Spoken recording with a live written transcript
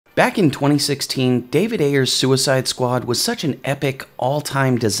Back in 2016, David Ayer's Suicide Squad was such an epic,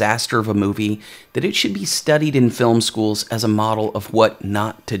 all-time disaster of a movie that it should be studied in film schools as a model of what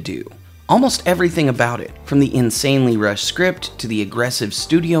not to do. Almost everything about it, from the insanely rushed script, to the aggressive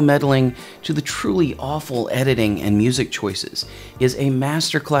studio meddling, to the truly awful editing and music choices, is a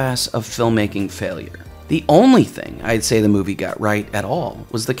masterclass of filmmaking failure. The only thing I'd say the movie got right at all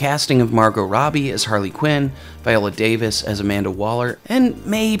was the casting of Margot Robbie as Harley Quinn, Viola Davis as Amanda Waller, and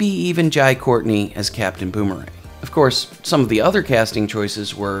maybe even Jai Courtney as Captain Boomerang. Of course, some of the other casting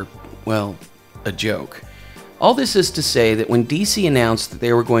choices were, well, a joke. All this is to say that when DC announced that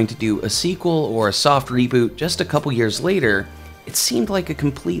they were going to do a sequel or a soft reboot just a couple years later, it seemed like a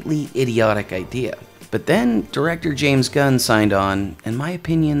completely idiotic idea. But then director James Gunn signed on, and my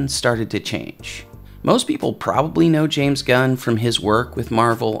opinion started to change. Most people probably know James Gunn from his work with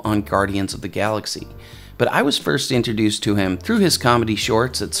Marvel on Guardians of the Galaxy, but I was first introduced to him through his comedy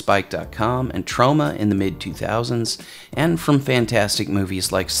shorts at Spike.com and Troma in the mid-2000s, and from fantastic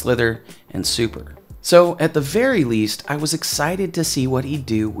movies like Slither and Super. So, at the very least, I was excited to see what he'd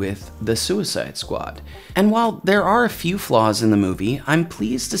do with The Suicide Squad. And while there are a few flaws in the movie, I'm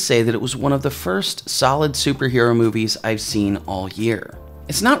pleased to say that it was one of the first solid superhero movies I've seen all year.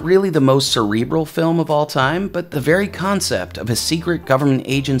 It's not really the most cerebral film of all time, but the very concept of a secret government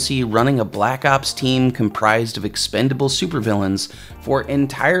agency running a Black Ops team comprised of expendable supervillains for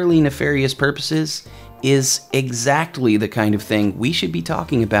entirely nefarious purposes is exactly the kind of thing we should be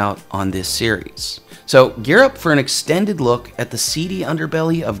talking about on this series. So gear up for an extended look at the seedy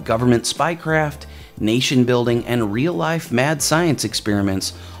underbelly of government spycraft, nation building, and real-life mad science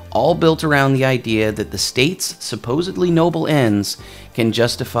experiments, all built around the idea that the state's supposedly noble ends can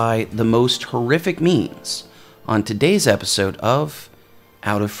justify the most horrific means, on today's episode of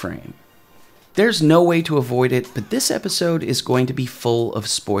Out of Frame. There's no way to avoid it, but this episode is going to be full of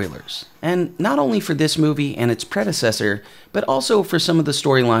spoilers. And not only for this movie and its predecessor, but also for some of the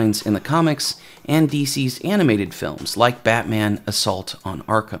storylines in the comics and DC's animated films like Batman: Assault on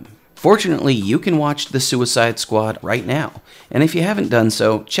Arkham. Fortunately, you can watch The Suicide Squad right now, and if you haven't done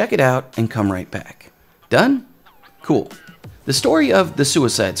so, check it out and come right back. Done? Cool. The story of The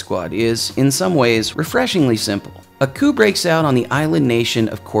Suicide Squad is, in some ways, refreshingly simple. A coup breaks out on the island nation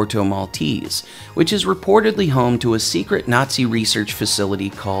of Corto Maltese, which is reportedly home to a secret Nazi research facility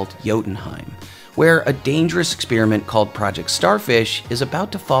called Jotunheim, where a dangerous experiment called Project Starfish is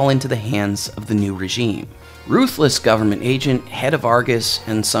about to fall into the hands of the new regime. Ruthless government agent, head of Argus,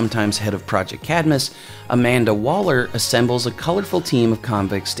 and sometimes head of Project Cadmus, Amanda Waller assembles a colorful team of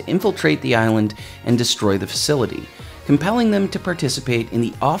convicts to infiltrate the island and destroy the facility, compelling them to participate in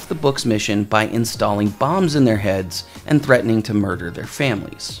the off-the-books mission by installing bombs in their heads and threatening to murder their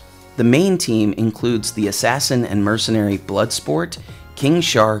families. The main team includes the assassin and mercenary Bloodsport, King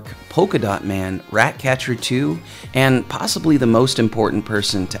Shark, Polka Dot Man, Ratcatcher 2, and possibly the most important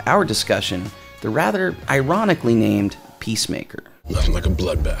person to our discussion, the rather ironically named Peacemaker. Nothing like a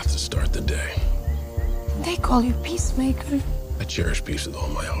bloodbath to start the day. They call you Peacemaker? I cherish peace with all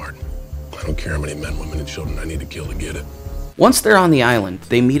my heart. I don't care how many men, women, and children I need to kill to get it. Once they're on the island,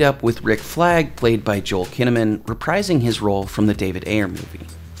 they meet up with Rick Flag, played by Joel Kinnaman, reprising his role from the David Ayer movie.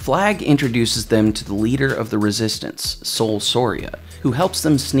 Flag introduces them to the leader of the resistance, Sol Soria, who helps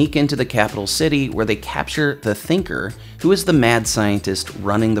them sneak into the capital city where they capture the Thinker, who is the mad scientist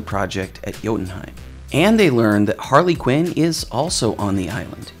running the project at Jotunheim. And they learn that Harley Quinn is also on the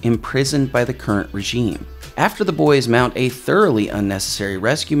island, imprisoned by the current regime. After the boys mount a thoroughly unnecessary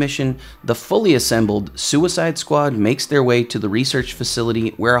rescue mission, the fully assembled Suicide Squad makes their way to the research facility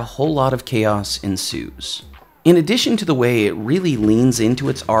where a whole lot of chaos ensues. In addition to the way it really leans into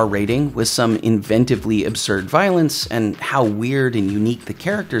its R rating with some inventively absurd violence and how weird and unique the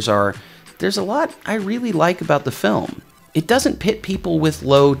characters are, there's a lot I really like about the film. It doesn't pit people with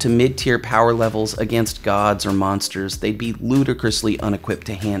low to mid-tier power levels against gods or monsters they'd be ludicrously unequipped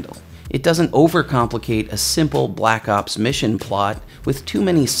to handle. It doesn't overcomplicate a simple Black Ops mission plot with too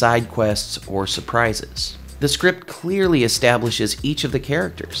many side quests or surprises. The script clearly establishes each of the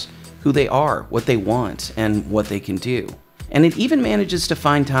characters, who they are, what they want, and what they can do. And it even manages to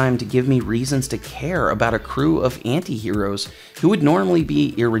find time to give me reasons to care about a crew of anti-heroes who would normally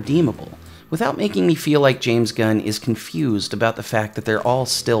be irredeemable, without making me feel like James Gunn is confused about the fact that they're all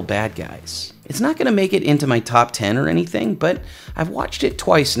still bad guys. It's not going to make it into my top 10 or anything, but I've watched it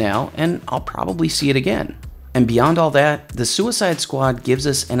twice now, and I'll probably see it again. And beyond all that, The Suicide Squad gives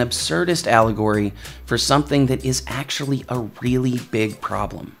us an absurdist allegory for something that is actually a really big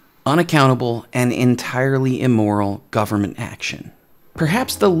problem: unaccountable and entirely immoral government action.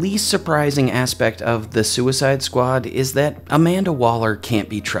 Perhaps the least surprising aspect of the Suicide Squad is that Amanda Waller can't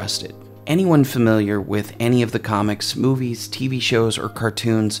be trusted. Anyone familiar with any of the comics, movies, TV shows, or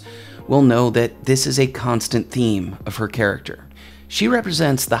cartoons will know that this is a constant theme of her character. She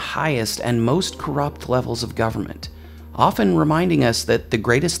represents the highest and most corrupt levels of government, often reminding us that the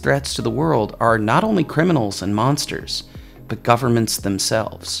greatest threats to the world are not only criminals and monsters, but governments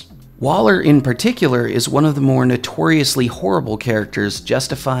themselves. Waller in particular is one of the more notoriously horrible characters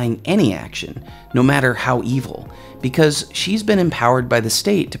justifying any action, no matter how evil, because she's been empowered by the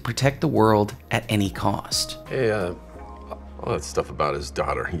state to protect the world at any cost. Hey, all that stuff about his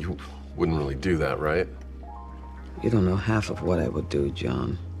daughter, you wouldn't really do that, right? You don't know half of what I would do,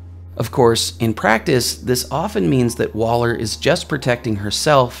 John. Of course, in practice, this often means that Waller is just protecting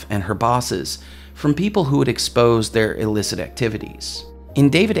herself and her bosses from people who would expose their illicit activities. In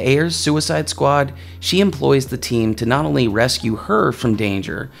David Ayer's Suicide Squad, she employs the team to not only rescue her from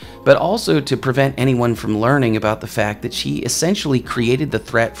danger, but also to prevent anyone from learning about the fact that she essentially created the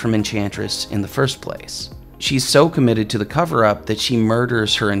threat from Enchantress in the first place. She's so committed to the cover-up that she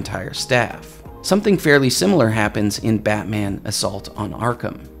murders her entire staff. Something fairly similar happens in Batman: Assault on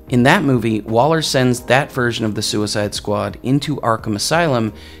Arkham. In that movie, Waller sends that version of the Suicide Squad into Arkham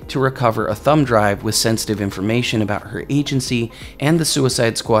Asylum to recover a thumb drive with sensitive information about her agency and the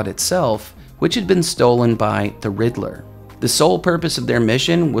Suicide Squad itself, which had been stolen by the Riddler. The sole purpose of their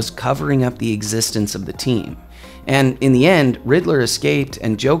mission was covering up the existence of the team. And in the end, Riddler escaped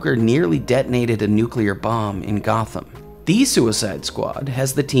and Joker nearly detonated a nuclear bomb in Gotham. The Suicide Squad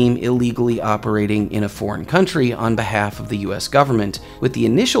has the team illegally operating in a foreign country on behalf of the US government, with the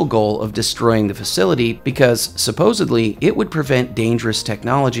initial goal of destroying the facility because, supposedly, it would prevent dangerous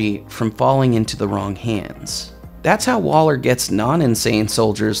technology from falling into the wrong hands. That's how Waller gets non-insane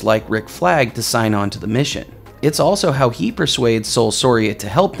soldiers like Rick Flag to sign on to the mission. It's also how he persuades Sol Soria to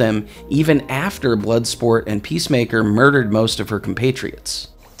help them, even after Bloodsport and Peacemaker murdered most of her compatriots.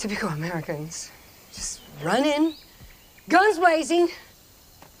 Typical Americans. Just run in, guns blazing.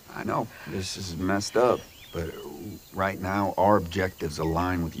 I know, this is messed up, but right now our objectives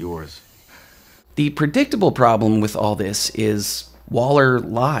align with yours. The predictable problem with all this is Waller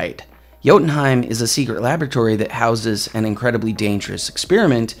lied. Jotunheim is a secret laboratory that houses an incredibly dangerous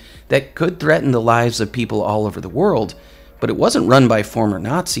experiment that could threaten the lives of people all over the world, but it wasn't run by former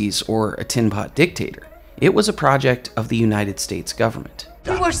Nazis or a tin pot dictator. It was a project of the United States government.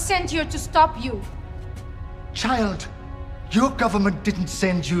 We were sent here to stop you. Child, your government didn't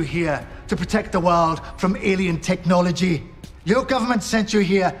send you here to protect the world from alien technology. Your government sent you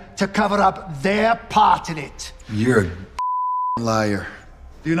here to cover up their part in it. You're a liar.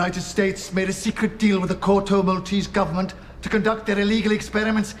 The United States made a secret deal with the Koto Maltese government to conduct their illegal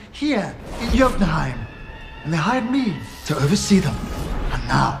experiments here in Jotunheim. And they hired me to oversee them. And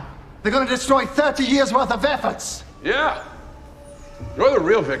now, they're gonna destroy 30 years worth of efforts. Yeah. You're the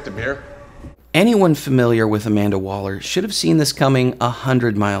real victim here. Anyone familiar with Amanda Waller should have seen this coming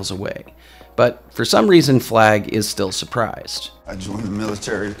 100 miles away. But for some reason, Flag is still surprised. I joined the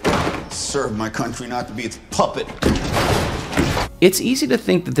military, served my country, not to be its puppet. It's easy to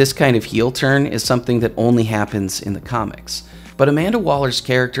think that this kind of heel turn is something that only happens in the comics. But Amanda Waller's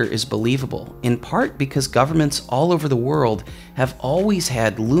character is believable, in part because governments all over the world have always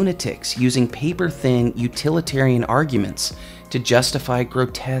had lunatics using paper-thin utilitarian arguments to justify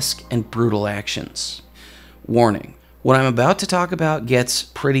grotesque and brutal actions. Warning, what I'm about to talk about gets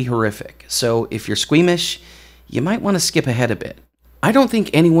pretty horrific, so if you're squeamish, you might want to skip ahead a bit. I don't think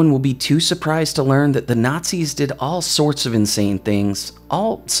anyone will be too surprised to learn that the Nazis did all sorts of insane things,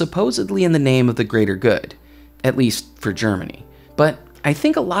 all supposedly in the name of the greater good, at least for Germany. But I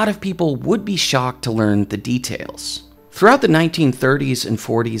think a lot of people would be shocked to learn the details. Throughout the 1930s and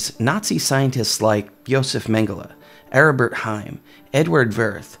 40s, Nazi scientists like Josef Mengele, Aribert Heim, Edward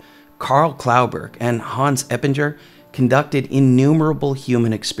Wirth, Karl Klauberg, and Hans Eppinger conducted innumerable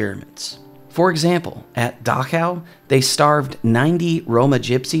human experiments. For example, at Dachau, they starved 90 Roma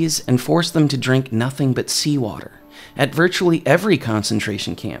gypsies and forced them to drink nothing but seawater. At virtually every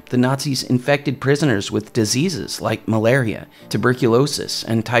concentration camp, the Nazis infected prisoners with diseases like malaria, tuberculosis,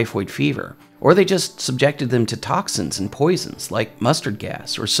 and typhoid fever, or they just subjected them to toxins and poisons like mustard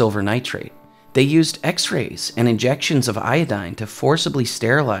gas or silver nitrate. They used X-rays and injections of iodine to forcibly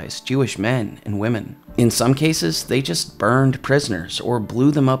sterilize Jewish men and women. In some cases, they just burned prisoners or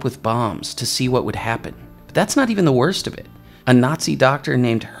blew them up with bombs to see what would happen. But that's not even the worst of it. A Nazi doctor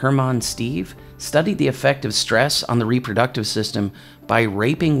named Hermann Steve studied the effect of stress on the reproductive system by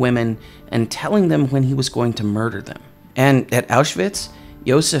raping women and telling them when he was going to murder them. And at Auschwitz,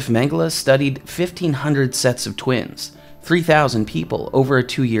 Josef Mengele studied 1,500 sets of twins, 3,000 people over a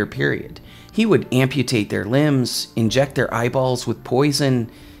 2-year period. He would amputate their limbs, inject their eyeballs with poison,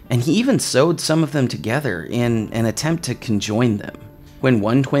 and he even sewed some of them together in an attempt to conjoin them. When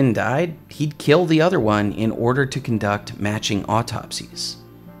one twin died, he'd kill the other one in order to conduct matching autopsies.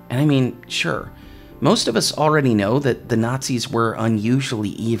 And I mean, sure, most of us already know that the Nazis were unusually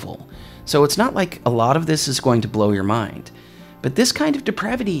evil, so it's not like a lot of this is going to blow your mind. But this kind of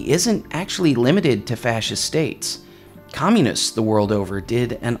depravity isn't actually limited to fascist states. Communists the world over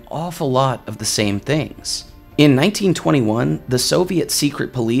did an awful lot of the same things. In 1921, the Soviet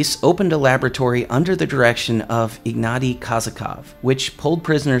secret police opened a laboratory under the direction of Ignatiy Kozakov, which pulled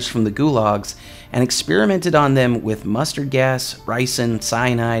prisoners from the gulags and experimented on them with mustard gas, ricin,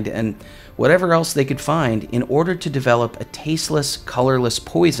 cyanide, and whatever else they could find in order to develop a tasteless, colorless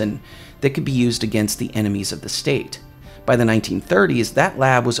poison that could be used against the enemies of the state. By the 1930s, that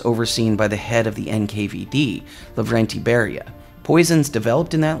lab was overseen by the head of the NKVD, Lavrentiy Beria. Poisons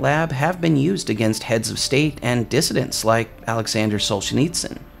developed in that lab have been used against heads of state and dissidents like Alexander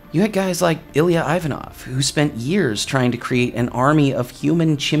Solzhenitsyn. You had guys like Ilya Ivanov, who spent years trying to create an army of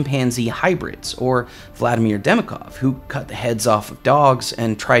human-chimpanzee hybrids, or Vladimir Demikov, who cut the heads off of dogs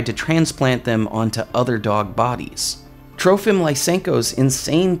and tried to transplant them onto other dog bodies. Trofim Lysenko's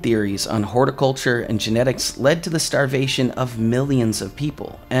insane theories on horticulture and genetics led to the starvation of millions of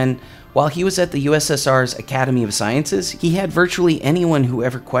people, and while he was at the USSR's Academy of Sciences, he had virtually anyone who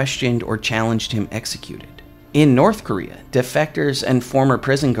ever questioned or challenged him executed. In North Korea, defectors and former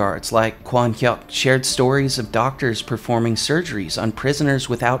prison guards like Kwon Hyuk shared stories of doctors performing surgeries on prisoners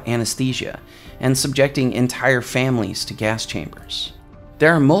without anesthesia and subjecting entire families to gas chambers.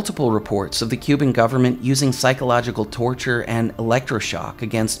 There are multiple reports of the Cuban government using psychological torture and electroshock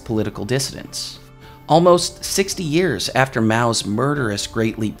against political dissidents. Almost 60 years after Mao's murderous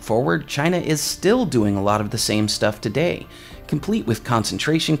Great Leap Forward, China is still doing a lot of the same stuff today, complete with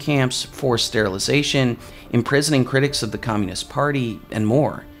concentration camps, forced sterilization, imprisoning critics of the Communist Party, and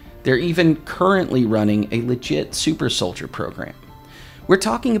more. They're even currently running a legit super soldier program. We're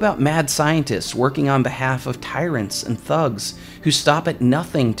talking about mad scientists working on behalf of tyrants and thugs who stop at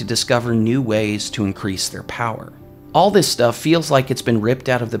nothing to discover new ways to increase their power. All this stuff feels like it's been ripped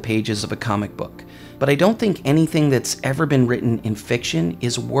out of the pages of a comic book, but I don't think anything that's ever been written in fiction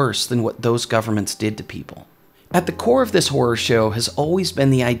is worse than what those governments did to people. At the core of this horror show has always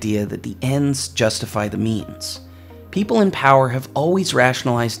been the idea that the ends justify the means. People in power have always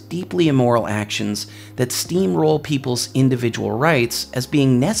rationalized deeply immoral actions that steamroll people's individual rights as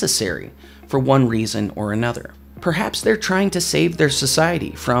being necessary for one reason or another. Perhaps they're trying to save their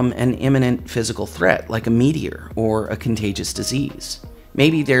society from an imminent physical threat like a meteor or a contagious disease.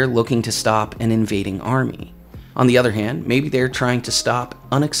 Maybe they're looking to stop an invading army. On the other hand, maybe they're trying to stop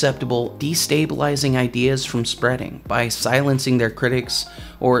unacceptable, destabilizing ideas from spreading by silencing their critics,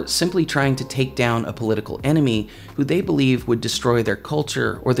 or simply trying to take down a political enemy who they believe would destroy their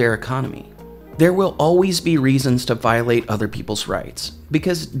culture or their economy. There will always be reasons to violate other people's rights,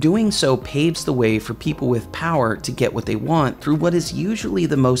 because doing so paves the way for people with power to get what they want through what is usually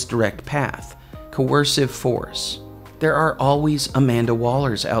the most direct path: coercive force. There are always Amanda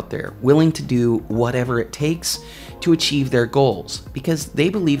Wallers out there willing to do whatever it takes to achieve their goals because they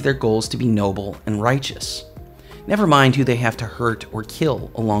believe their goals to be noble and righteous. Never mind who they have to hurt or kill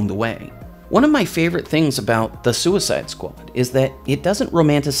along the way. One of my favorite things about The Suicide Squad is that it doesn't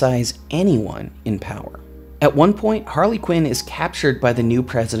romanticize anyone in power. At one point, Harley Quinn is captured by the new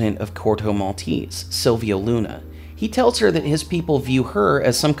president of Corto Maltese, Silvio Luna. He tells her that his people view her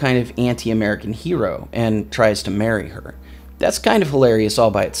as some kind of anti-American hero and tries to marry her. That's kind of hilarious all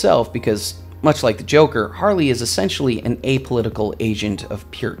by itself because, much like the Joker, Harley is essentially an apolitical agent of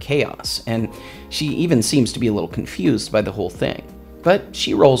pure chaos, and she even seems to be a little confused by the whole thing. But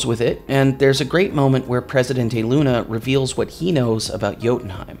she rolls with it, and there's a great moment where Presidente Luna reveals what he knows about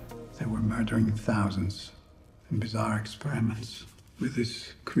Jotunheim. They were murdering thousands in bizarre experiments with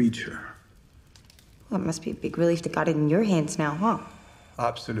this creature. Well, it must be a big relief to got it in your hands now, huh?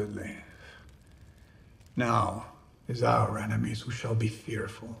 Absolutely. Now is our enemies who shall be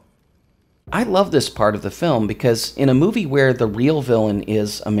fearful. I love this part of the film because in a movie where the real villain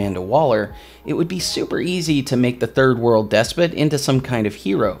is Amanda Waller, it would be super easy to make the third world despot into some kind of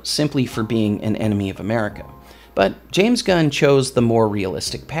hero simply for being an enemy of America. But James Gunn chose the more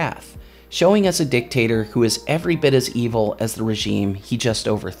realistic path, showing us a dictator who is every bit as evil as the regime he just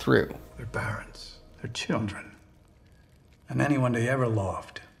overthrew. Their parents, their children, and anyone they ever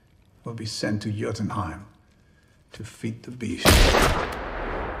loved will be sent to Jotunheim to feed the beast.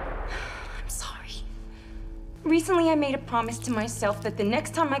 Recently, I made a promise to myself that the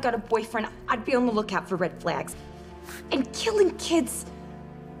next time I got a boyfriend, I'd be on the lookout for red flags. And killing kids,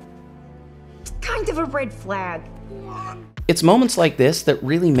 it's kind of a red flag. It's moments like this that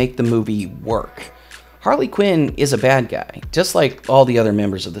really make the movie work. Harley Quinn is a bad guy, just like all the other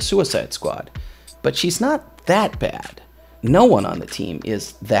members of the Suicide Squad. But she's not that bad. No one on the team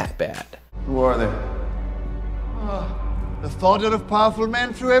is that bad. Who are they? The fodder of powerful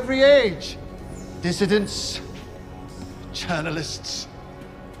men through every age. Dissidents, journalists,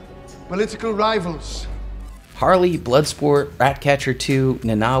 political rivals. Harley, Bloodsport, Ratcatcher 2,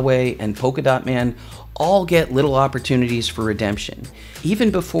 Nanawe, and Polka Dot Man all get little opportunities for redemption, even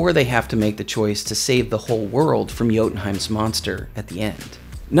before they have to make the choice to save the whole world from Jotunheim's monster at the end.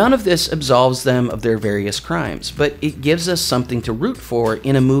 None of this absolves them of their various crimes, but it gives us something to root for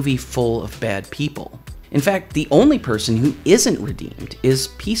in a movie full of bad people. In fact, the only person who isn't redeemed is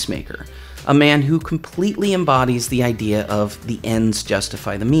Peacemaker, a man who completely embodies the idea of the ends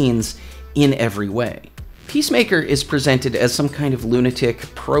justify the means in every way. Peacemaker is presented as some kind of lunatic,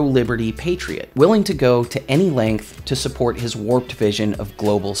 pro-liberty patriot, willing to go to any length to support his warped vision of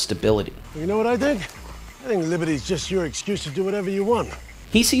global stability. You know what I think? I think liberty's just your excuse to do whatever you want.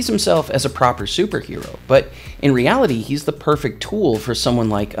 He sees himself as a proper superhero, but in reality, he's the perfect tool for someone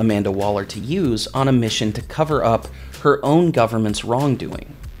like Amanda Waller to use on a mission to cover up her own government's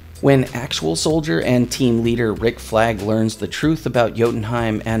wrongdoing. When actual soldier and team leader Rick Flag learns the truth about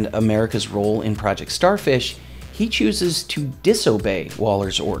Jotunheim and America's role in Project Starfish, he chooses to disobey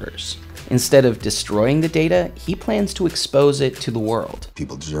Waller's orders. Instead of destroying the data, he plans to expose it to the world.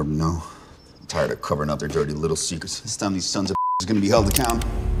 People deserve to know. I'm tired of covering up their dirty little secrets. This time these sons of is gonna be held accountable.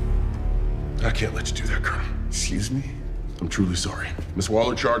 I can't let you do that, Colonel. Excuse me? I'm truly sorry. Miss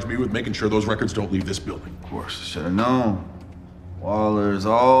Waller charged me with making sure those records don't leave this building. Of course, I should have known. Waller's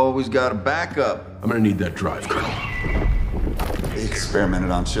always got a backup. I'm gonna need that drive, Colonel. They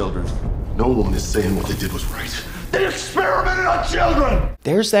experimented on children. No one is saying what they did was right. They experimented on children!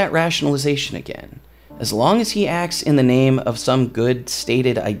 There's that rationalization again. As long as he acts in the name of some good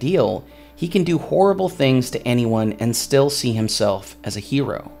stated ideal, he can do horrible things to anyone and still see himself as a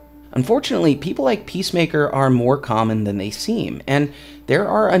hero. Unfortunately, people like Peacemaker are more common than they seem, and there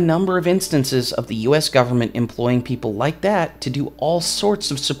are a number of instances of the US government employing people like that to do all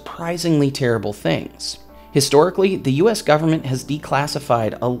sorts of surprisingly terrible things. Historically, the US government has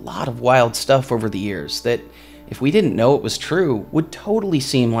declassified a lot of wild stuff over the years that, if we didn't know it was true, would totally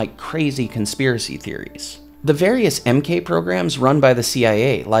seem like crazy conspiracy theories. The various MK programs run by the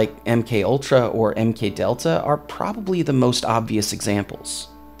CIA, like MK Ultra or MK Delta, are probably the most obvious examples.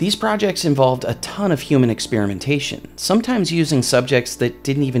 These projects involved a ton of human experimentation, sometimes using subjects that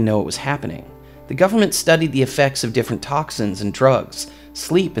didn't even know it was happening. The government studied the effects of different toxins and drugs,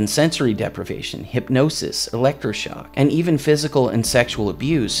 sleep and sensory deprivation, hypnosis, electroshock, and even physical and sexual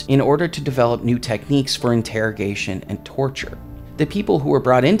abuse in order to develop new techniques for interrogation and torture. The people who were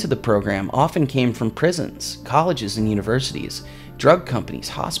brought into the program often came from prisons, colleges and universities, drug companies,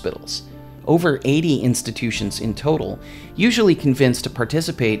 hospitals. Over 80 institutions in total, usually convinced to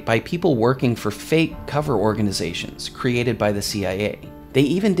participate by people working for fake cover organizations created by the CIA. They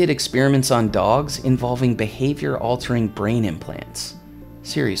even did experiments on dogs involving behavior-altering brain implants.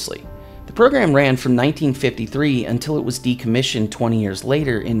 Seriously. The program ran from 1953 until it was decommissioned 20 years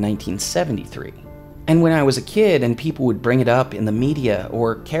later in 1973. And when I was a kid and people would bring it up in the media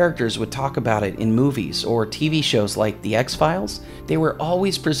or characters would talk about it in movies or TV shows like The X-Files, they were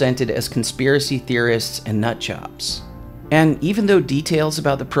always presented as conspiracy theorists and nutjobs. And even though details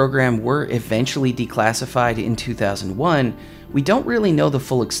about the program were eventually declassified in 2001, we don't really know the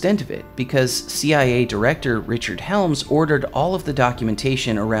full extent of it because CIA Director Richard Helms ordered all of the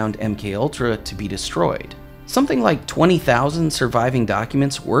documentation around MKUltra to be destroyed. Something like 20,000 surviving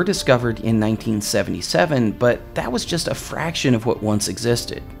documents were discovered in 1977, but that was just a fraction of what once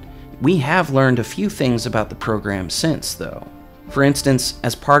existed. We have learned a few things about the program since, though. For instance,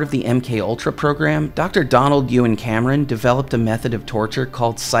 as part of the MKUltra program, Dr. Donald Ewan Cameron developed a method of torture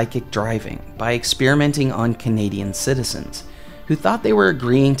called psychic driving by experimenting on Canadian citizens who thought they were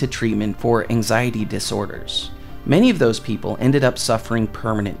agreeing to treatment for anxiety disorders. Many of those people ended up suffering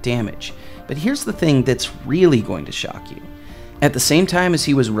permanent damage. But here's the thing that's really going to shock you. At the same time as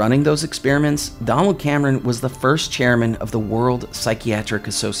he was running those experiments, Donald Cameron was the first chairman of the World Psychiatric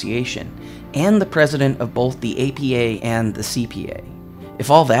Association and the president of both the APA and the CPA. If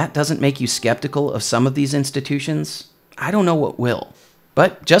all that doesn't make you skeptical of some of these institutions, I don't know what will.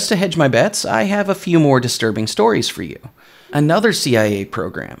 But just to hedge my bets, I have a few more disturbing stories for you. Another CIA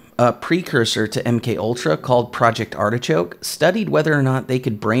program, a precursor to MKUltra called Project Artichoke, studied whether or not they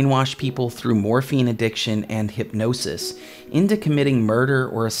could brainwash people through morphine addiction and hypnosis into committing murder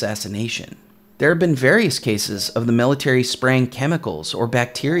or assassination. There have been various cases of the military spraying chemicals or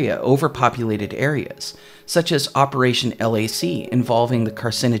bacteria over populated areas, such as Operation LAC involving the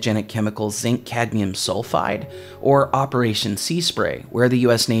carcinogenic chemical zinc cadmium sulfide, or Operation Sea Spray, where the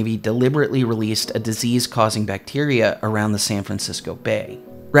US Navy deliberately released a disease-causing bacteria around the San Francisco Bay.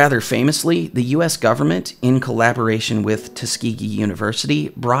 Rather famously, the US government, in collaboration with Tuskegee University,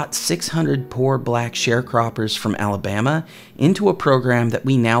 brought 600 poor black sharecroppers from Alabama into a program that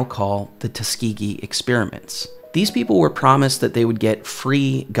we now call the Tuskegee Experiments. These people were promised that they would get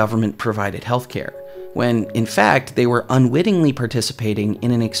free government-provided healthcare, when, in fact, they were unwittingly participating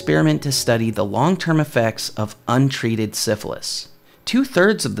in an experiment to study the long-term effects of untreated syphilis.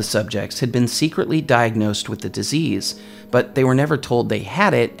 2/3 of the subjects had been secretly diagnosed with the disease, but they were never told they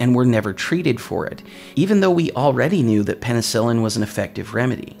had it and were never treated for it, even though we already knew that penicillin was an effective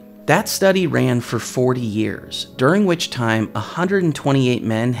remedy. That study ran for 40 years, during which time 128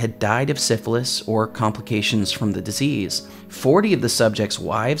 men had died of syphilis or complications from the disease, 40 of the subjects'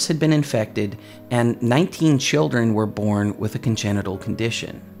 wives had been infected, and 19 children were born with a congenital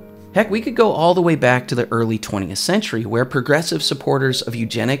condition. Heck, we could go all the way back to the early 20th century, where progressive supporters of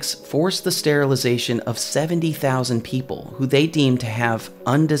eugenics forced the sterilization of 70,000 people who they deemed to have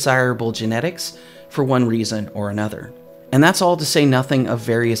undesirable genetics for one reason or another. And that's all to say nothing of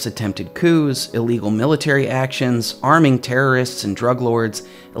various attempted coups, illegal military actions, arming terrorists and drug lords,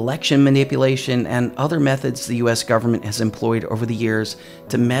 election manipulation, and other methods the US government has employed over the years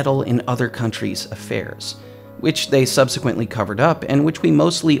to meddle in other countries' affairs, which they subsequently covered up and which we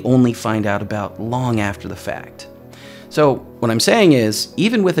mostly only find out about long after the fact. So what I'm saying is,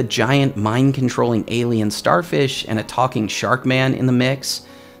 even with a giant mind-controlling alien starfish and a talking shark man in the mix,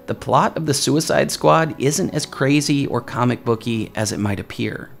 the plot of the Suicide Squad isn't as crazy or comic booky as it might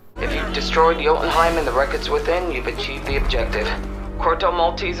appear. If you've destroyed Jotunheim and the records within, you've achieved the objective. Corto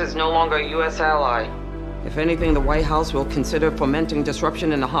Maltese is no longer a U.S. ally. If anything, the White House will consider fomenting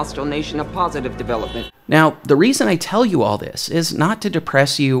disruption in a hostile nation a positive development. Now, the reason I tell you all this is not to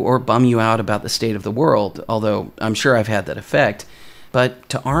depress you or bum you out about the state of the world, although I'm sure I've had that effect, but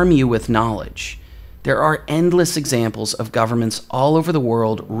to arm you with knowledge. There are endless examples of governments all over the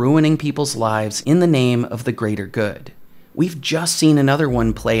world ruining people's lives in the name of the greater good. We've just seen another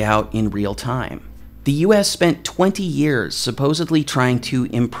one play out in real time. The US spent 20 years supposedly trying to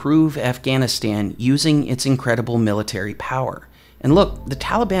improve Afghanistan using its incredible military power. And look, the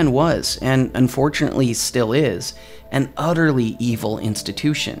Taliban was, and unfortunately still is, an utterly evil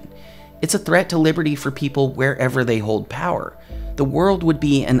institution. It's a threat to liberty for people wherever they hold power. The world would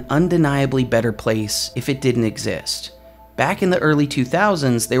be an undeniably better place if it didn't exist. Back in the early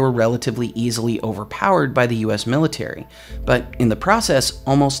 2000s, they were relatively easily overpowered by the US military, but in the process,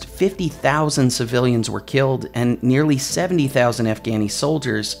 almost 50,000 civilians were killed and nearly 70,000 Afghani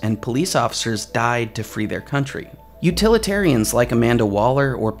soldiers and police officers died to free their country. Utilitarians like Amanda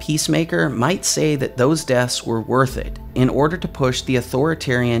Waller or Peacemaker might say that those deaths were worth it in order to push the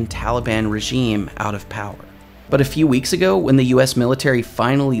authoritarian Taliban regime out of power. But a few weeks ago, when the US military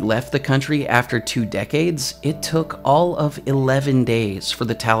finally left the country after 2 decades, it took all of 11 days for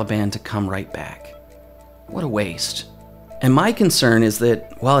the Taliban to come right back. What a waste. And my concern is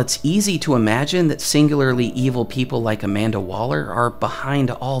that while it's easy to imagine that singularly evil people like Amanda Waller are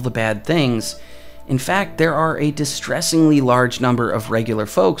behind all the bad things, in fact, there are a distressingly large number of regular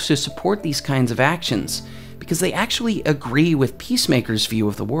folks who support these kinds of actions because they actually agree with Peacemaker's view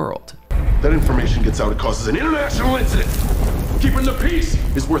of the world. That information gets out, it causes an international incident. Keeping the peace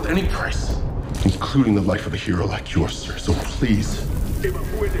is worth any price, including the life of a hero like yours, sir. So please,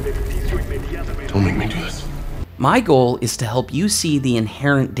 don't make me do this. My goal is to help you see the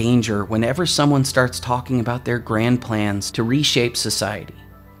inherent danger whenever someone starts talking about their grand plans to reshape society.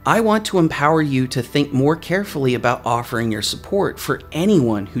 I want to empower you to think more carefully about offering your support for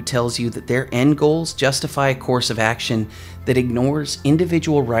anyone who tells you that their end goals justify a course of action that ignores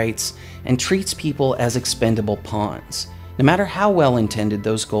individual rights and treats people as expendable pawns, no matter how well-intended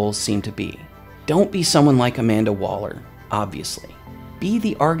those goals seem to be. Don't be someone like Amanda Waller, obviously. Be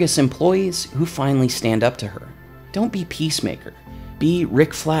the Argus employees who finally stand up to her. Don't be Peacemaker. Be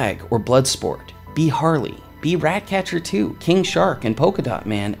Rick Flag or Bloodsport. Be Harley. Be Ratcatcher 2, King Shark, and Polka Dot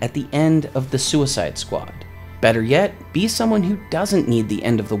Man at the end of the Suicide Squad. Better yet, be someone who doesn't need the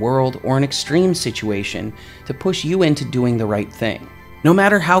end of the world or an extreme situation to push you into doing the right thing. No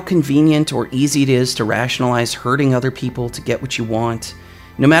matter how convenient or easy it is to rationalize hurting other people to get what you want,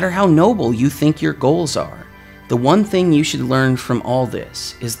 no matter how noble you think your goals are, the one thing you should learn from all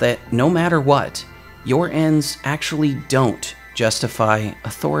this is that no matter what, your ends actually don't justify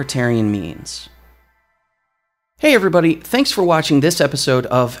authoritarian means. Hey everybody, thanks for watching this episode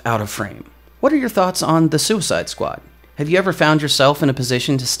of Out of Frame. What are your thoughts on the Suicide Squad? Have you ever found yourself in a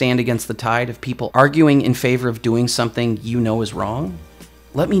position to stand against the tide of people arguing in favor of doing something you know is wrong?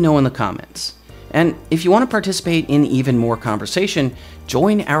 Let me know in the comments. And if you want to participate in even more conversation,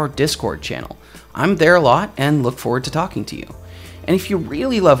 join our Discord channel. I'm there a lot and look forward to talking to you. And if you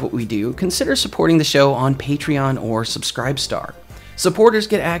really love what we do, consider supporting the show on Patreon or Subscribestar. Supporters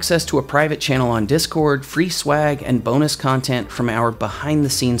get access to a private channel on Discord, free swag, and bonus content from our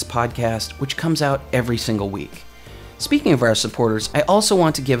behind-the-scenes podcast, which comes out every single week. Speaking of our supporters, I also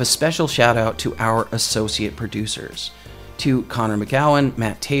want to give a special shout out to our associate producers. To Connor McGowan,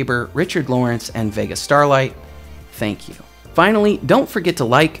 Matt Tabor, Richard Lawrence, and Vega Starlight, thank you. Finally, don't forget to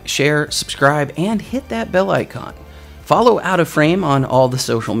like, share, subscribe, and hit that bell icon. Follow Out of Frame on all the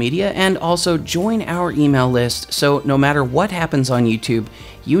social media, and also join our email list so no matter what happens on YouTube,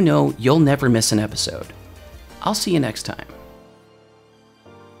 you know you'll never miss an episode. I'll see you next time.